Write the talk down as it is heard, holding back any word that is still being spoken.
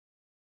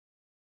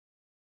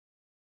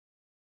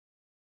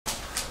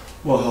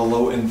Well,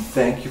 hello and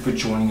thank you for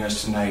joining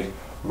us tonight.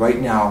 Right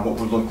now, what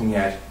we're looking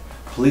at,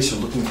 police are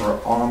looking for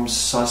an armed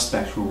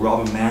suspect who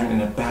robbed a man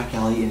in a back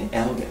alley in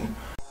Elgin.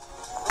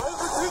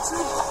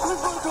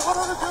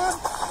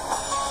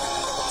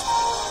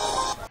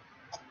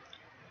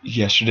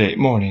 Yesterday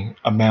morning,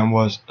 a man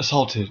was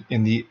assaulted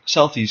in the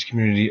southeast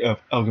community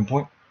of Elgin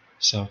Point.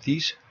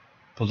 Southeast?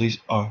 Police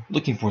are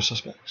looking for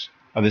suspects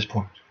at this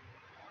point.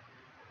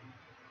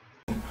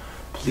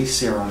 Police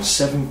say around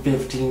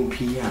 7:15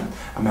 p.m.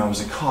 a man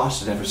was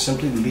accosted after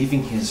simply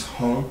leaving his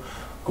home,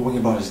 going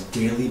about his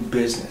daily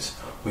business.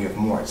 We have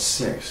more at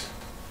 6.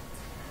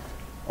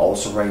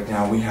 Also right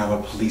now we have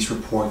a police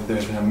report that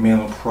there's been a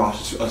male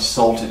prostitute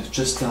assaulted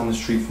just down the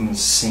street from the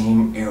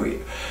same area.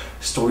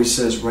 The story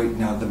says right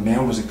now the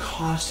man was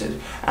accosted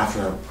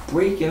after a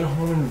break-in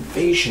home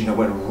invasion that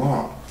went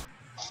wrong.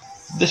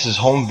 This is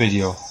home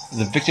video,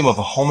 the victim of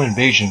a home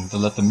invasion that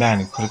left the man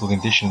in critical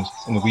conditions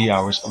in the wee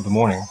hours of the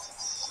morning.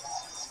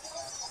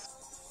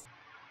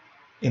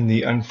 In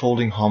the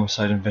unfolding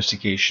homicide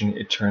investigation,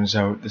 it turns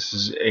out this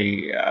is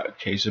a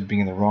case of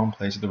being in the wrong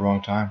place at the wrong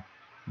time.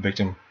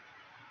 Victim.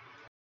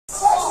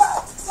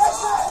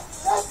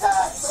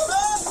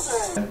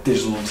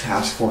 Digital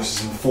task force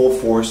is in full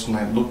force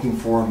tonight looking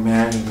for a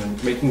man who's been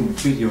making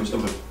videos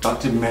of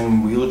abducted men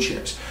in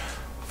wheelchairs,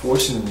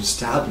 forcing them to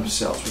stab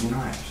themselves with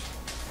knives.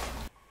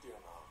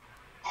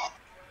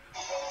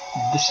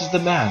 This is the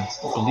man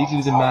believed to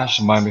be the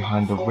mastermind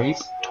behind the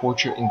rape,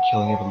 torture, and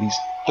killing of at least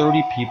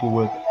 30 people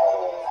with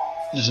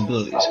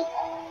disabilities.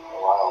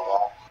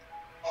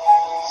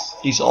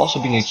 He's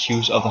also being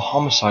accused of the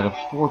homicide of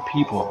 4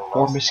 people,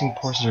 4 missing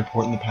persons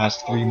reported in the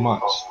past 3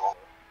 months.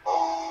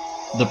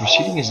 The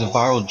proceeding is the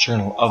viral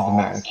journal of the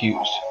man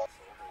accused.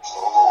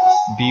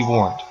 Be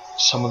warned,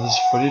 some of this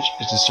footage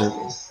is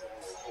disturbing. It's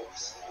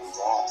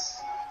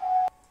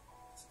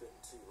been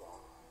too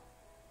long.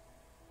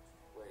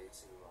 Way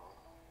too long.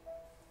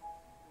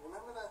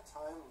 Remember that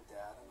time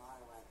Dad and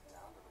I went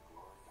down to the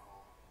glory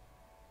home?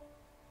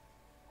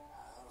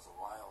 That was a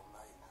wild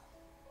night.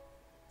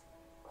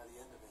 By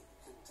the end of it, you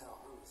couldn't tell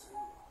who was who.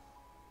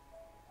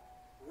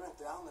 We went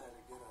down there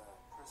to get a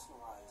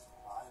personalized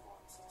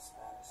Bible and some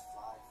Spanish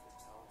fly for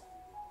Tony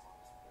to give him on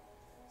his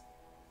birthday.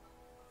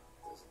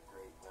 It was a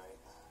great night.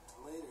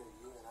 And later,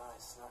 you and I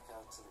snuck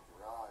out to the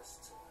garage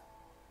to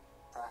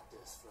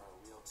practice for a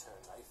wheelchair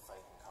knife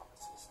fighting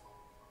competition.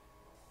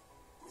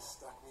 You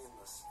stuck me in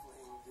the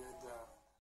spleen good.